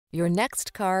Your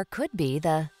next car could be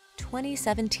the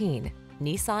 2017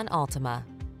 Nissan Altima.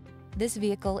 This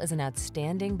vehicle is an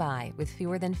outstanding buy with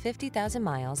fewer than 50,000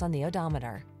 miles on the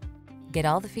odometer. Get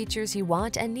all the features you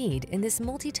want and need in this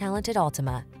multi-talented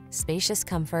Altima. Spacious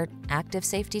comfort, active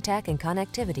safety tech and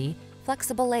connectivity,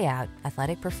 flexible layout,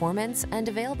 athletic performance, and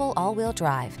available all-wheel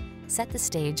drive set the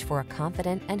stage for a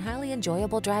confident and highly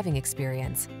enjoyable driving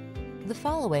experience. The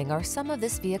following are some of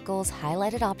this vehicle's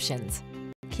highlighted options: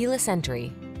 keyless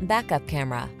entry, backup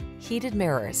camera, heated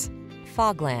mirrors,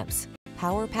 fog lamps,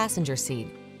 power passenger seat,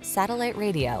 satellite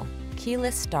radio,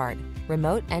 keyless start,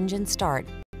 remote engine start,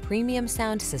 premium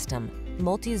sound system,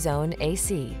 multi-zone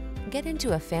AC. Get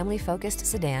into a family-focused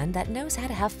sedan that knows how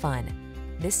to have fun.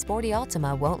 This sporty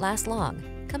Altima won't last long.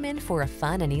 Come in for a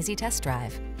fun and easy test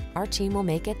drive. Our team will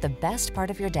make it the best part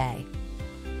of your day.